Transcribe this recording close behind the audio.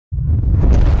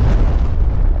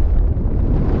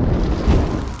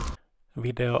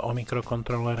Video o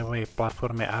mikrokontrolerovej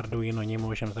platforme Arduino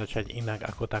nemôžem začať inak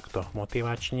ako takto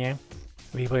motivačne.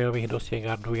 Vývojových dosiek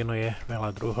Arduino je veľa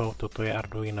druhov, toto je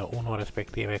Arduino Uno,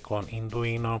 respektíve klon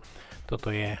Induino, toto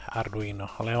je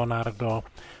Arduino Leonardo,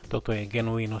 toto je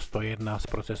Genuino 101 s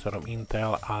procesorom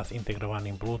Intel a s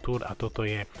integrovaným Bluetooth a toto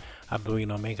je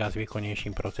Arduino Mega s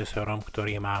výkonnejším procesorom,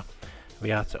 ktorý má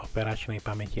viac operačnej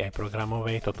pamäti aj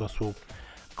programovej. Toto sú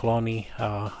klony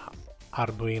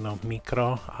Arduino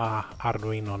Micro a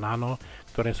Arduino Nano,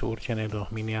 ktoré sú určené do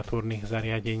miniatúrnych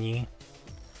zariadení.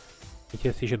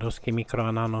 Vidíte si, že dosky Micro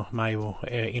a Nano majú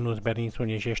inú zbernicu,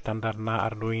 než je štandardná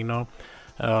Arduino.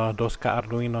 Doska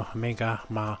Arduino Mega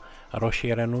má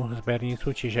rozšírenú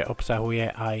zbernicu, čiže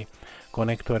obsahuje aj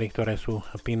konektory, ktoré sú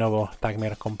pinovo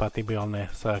takmer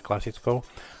kompatibilné s klasickou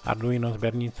Arduino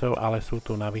zbernicou, ale sú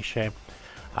tu navyše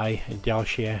aj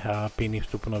ďalšie piny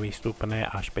vstupno-výstupné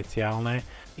a špeciálne.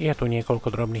 Je tu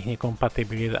niekoľko drobných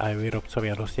nekompatibilít, aj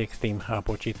výrobcovia dosiek s tým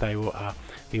počítajú a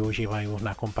využívajú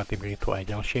na kompatibilitu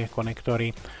aj ďalšie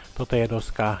konektory. Toto je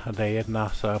doska D1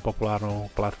 s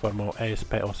populárnou platformou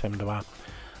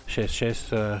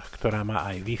ESP8266, ktorá má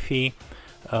aj Wi-Fi.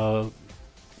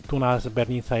 Tu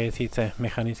zbernica je síce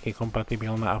mechanicky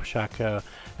kompatibilná, avšak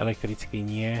elektricky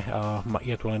nie.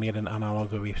 Je tu len jeden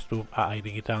analogový vstup a aj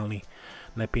digitálny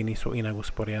piny sú inak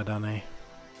usporiadané.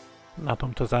 Na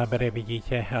tomto zábere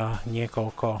vidíte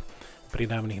niekoľko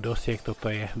pridavných dosiek. Toto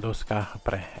je doska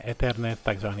pre Ethernet,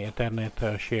 tzv. Ethernet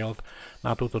Shield.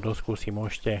 Na túto dosku si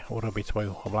môžete urobiť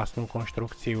svoju vlastnú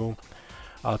konštrukciu.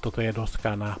 Toto je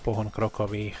doska na pohon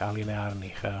krokových a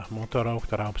lineárnych motorov,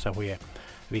 ktorá obsahuje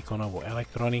výkonovú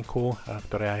elektroniku,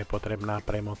 ktorá je potrebná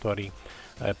pre motory.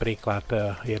 Príklad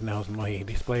jedného z mnohých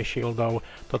display shieldov.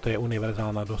 Toto je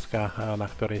univerzálna doska, na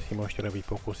ktorej si môžete robiť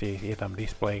pokusy. Je tam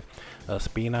display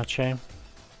spínače.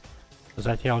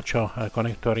 Zatiaľ čo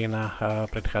konektory na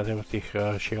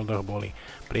predchádzajúcich shieldoch boli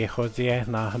priechodzie,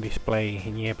 na displeji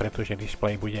nie, pretože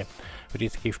displej bude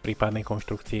vždy v prípadnej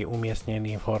konštrukcii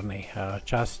umiestnený v hornej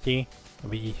časti.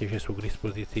 Vidíte, že sú k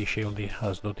dispozícii shieldy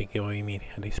s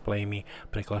dotykovými displejmi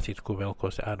pre klasickú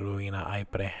veľkosť Arduina aj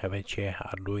pre väčšie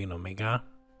Arduino Mega.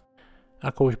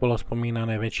 Ako už bolo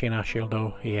spomínané, väčšina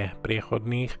shieldov je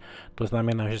priechodných, to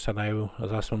znamená, že sa dajú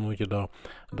zasunúť do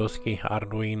dosky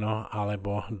Arduino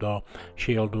alebo do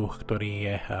shieldu, ktorý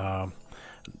je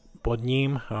pod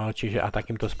ním, čiže a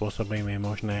takýmto spôsobom je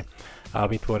možné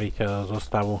vytvoriť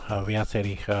zostavu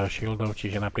viacerých shieldov,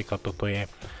 čiže napríklad toto je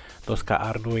doska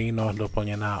Arduino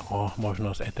doplnená o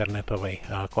možnosť ethernetovej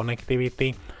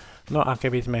konektivity. No a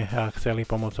keby sme chceli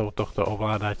pomocou tohto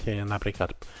ovládať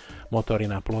napríklad motory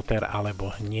na ploter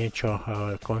alebo niečo,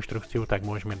 konštrukciu, tak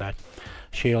môžeme dať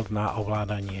shield na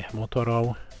ovládanie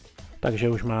motorov.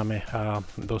 Takže už máme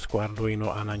dosku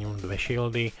Arduino a na ňu dve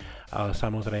shieldy.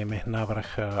 Samozrejme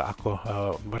navrch ako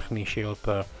vrchný shield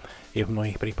je v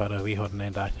mnohých prípadoch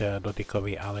výhodné dať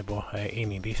dotykový alebo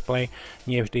iný displej.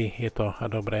 Nie vždy je to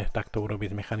dobré takto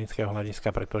urobiť z mechanického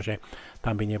hľadiska, pretože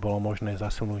tam by nebolo možné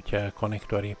zasunúť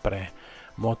konektory pre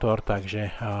motor,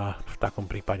 takže v takom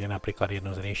prípade napríklad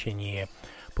jedno z riešení je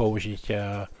použiť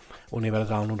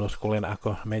univerzálnu dosku len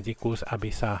ako medzikus, aby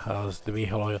sa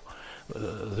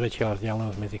zväčšila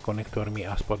vzdialenosť medzi konektormi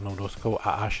a spodnou doskou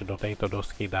a až do tejto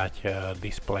dosky dať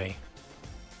displej.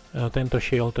 Tento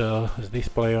shield s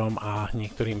displejom a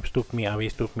niektorými vstupmi a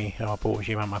výstupmi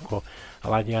používam ako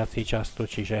ladiaci často,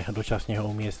 čiže dočasne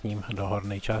ho umiestním do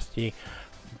hornej časti.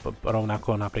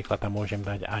 Rovnako napríklad tam môžem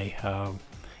dať aj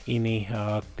iný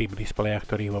typ displeja,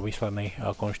 ktorý vo výslednej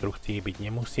konštrukcii byť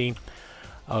nemusí.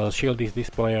 Shieldy s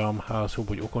displejom sú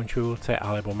buď ukončujúce,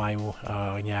 alebo majú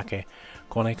nejaké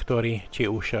konektory,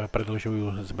 či už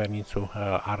predĺžujú zbernicu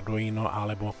Arduino,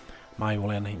 alebo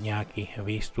majú len nejaký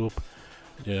výstup,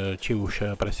 či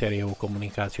už pre sériovú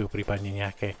komunikáciu, prípadne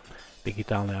nejaké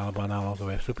digitálne alebo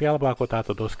analogové vstupy, alebo ako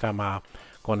táto doska má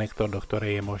konektor, do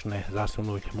ktorej je možné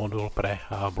zasunúť modul pre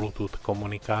Bluetooth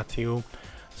komunikáciu.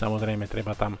 Samozrejme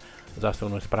treba tam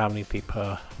zasunúť správny typ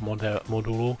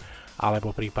modulu,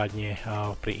 alebo prípadne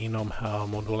pri inom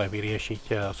module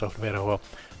vyriešiť softvérovú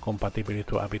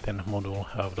kompatibilitu, aby ten modul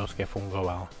v doske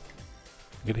fungoval.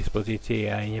 K dispozícii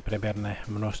je aj nepreberné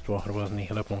množstvo rôznych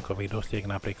doplnkových dosiek,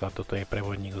 napríklad toto je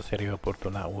prevodník zo sériového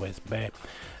portu na USB,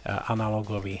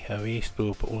 analogový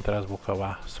výstup,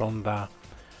 ultrazvuková sonda,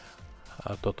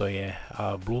 toto je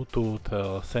Bluetooth,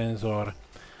 senzor,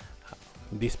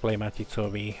 displej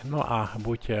maticový, no a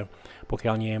buď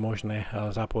pokiaľ nie je možné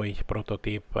zapojiť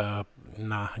prototyp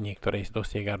na niektorej z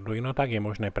dosiek Arduino, tak je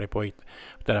možné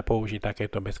použiť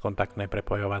takéto bezkontaktné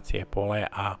prepojovacie pole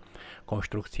a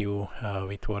konštrukciu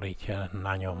vytvoriť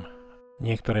na ňom.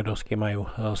 Niektoré dosky majú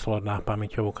slot na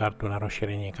pamäťovú kartu na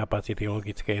rozšírenie kapacity.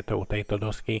 Logické je to u tejto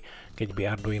dosky, keď by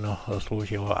Arduino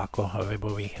slúžilo ako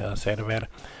webový server,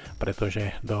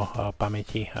 pretože do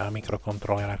pamäti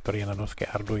mikrokontrolera, ktorý je na doske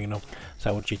Arduino, sa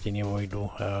určite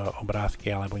nevojdu obrázky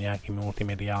alebo nejaký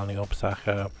multimediálny obsah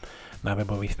na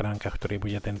webových stránkach, ktorý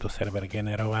bude tento server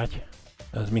generovať.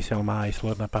 Zmysel má aj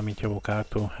slot na pamäťovú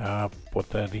kartu pod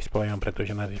displejom,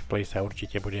 pretože na displeji sa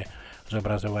určite bude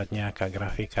zobrazovať nejaká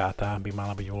grafika a tá by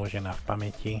mala byť uložená v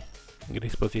pamäti. K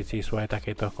dispozícii sú aj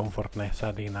takéto komfortné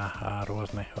sady na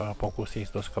rôzne pokusy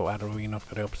s doskou Arduino,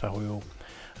 ktoré obsahujú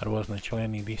rôzne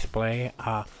členy, displej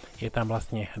a je tam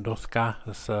vlastne doska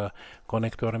s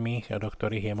konektormi, do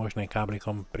ktorých je možné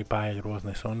káblikom pripájať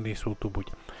rôzne sondy. Sú tu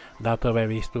buď dátové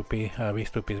výstupy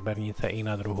z bernice I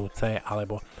na druhu C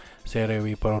alebo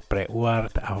sériový port pre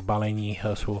UART a v balení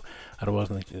sú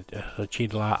rôzne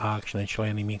čidlá a akčné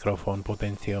členy, mikrofón,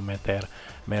 potenciometer,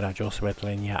 merač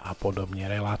osvetlenia a podobne.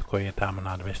 Relátko je tam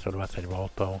na 220 V.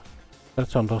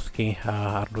 Srdcom dosky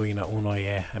Arduino Uno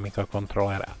je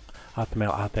mikrokontroler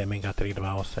Atmel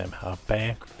AT-MEGA328P.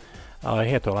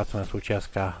 Je to lacná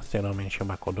súčiastka s cenou menšou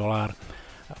ako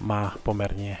 $1. Má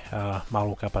pomerne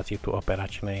malú kapacitu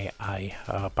operačnej aj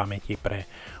pamäti pre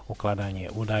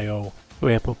ukladanie údajov.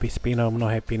 Tu je popis pinov,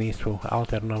 mnohé piny sú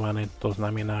alternované, to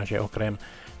znamená, že okrem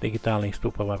digitálnych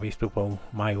vstupov a výstupov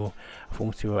majú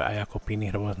funkciu aj ako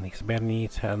piny rôznych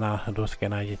zberníc. Na doske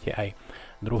nájdete aj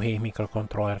druhý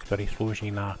mikrokontroler, ktorý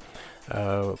slúži na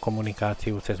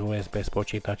komunikáciu cez USB s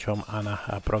počítačom a na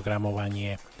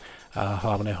programovanie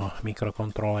hlavného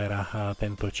mikrokontrolera.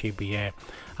 Tento čip je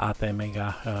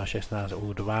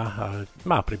AT-MEGA16U2,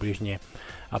 má približne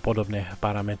podobné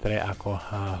parametre ako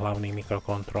hlavný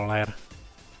mikrokontroler.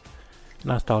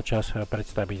 Nastal čas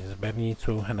predstaviť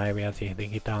zbernicu, najviac ich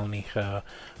digitálnych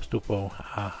vstupov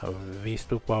a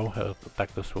výstupov,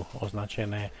 takto sú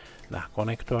označené na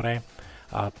konektore.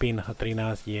 Pin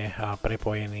 13 je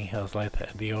prepojený s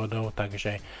LED diódou,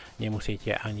 takže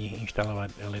nemusíte ani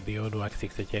inštalovať LED diódu, ak si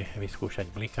chcete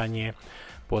vyskúšať blikanie.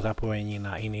 Po zapojení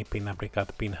na iný pin,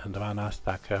 napríklad pin 12,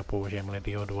 tak použijem LED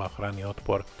diódu a ochranný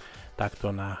odpor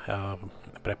takto na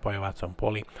prepojovacom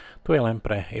poli. Tu je len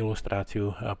pre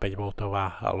ilustráciu 5V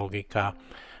logika,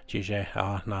 čiže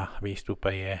na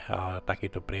výstupe je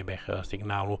takýto priebeh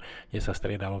signálu, kde sa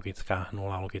strieda logická 0,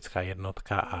 logická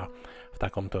jednotka a v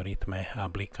takomto rytme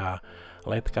bliká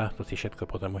ledka. To si všetko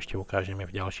potom ešte ukážeme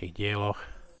v ďalších dieloch.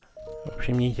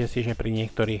 Všimnite si, že pri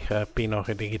niektorých pinoch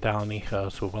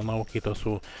digitálnych sú vlnovky, to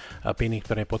sú piny,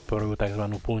 ktoré podporujú tzv.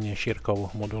 Plne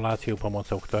šírkovú moduláciu,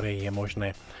 pomocou ktorej je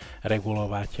možné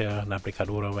regulovať napríklad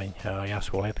úroveň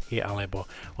jasu ledky alebo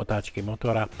otáčky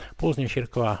motora. Pulzne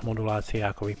šírková modulácia,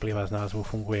 ako vyplýva z názvu,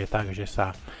 funguje tak, že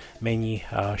sa mení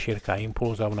šírka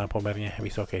impulzov na pomerne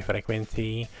vysokej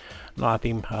frekvencii, no a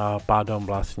tým pádom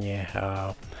vlastne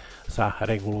sa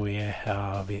reguluje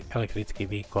elektrický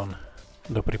výkon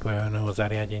do pripojeného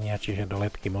zariadenia, čiže do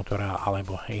ledky motora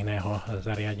alebo iného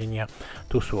zariadenia.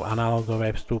 Tu sú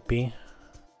analogové vstupy.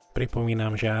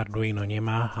 Pripomínam, že Arduino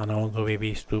nemá analogový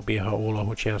výstup, jeho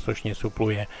úlohu čiastočne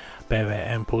supluje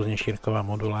PWM, pulzne šírková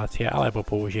modulácia, alebo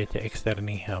použijete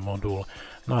externý modul.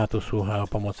 No a tu sú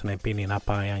pomocné piny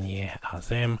napájanie a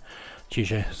zem,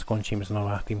 čiže skončím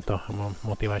znova týmto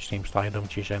motivačným slajdom,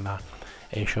 čiže na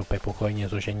e-shope pokojne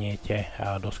zoženiete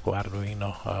dosku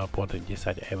Arduino pod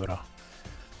 10 €.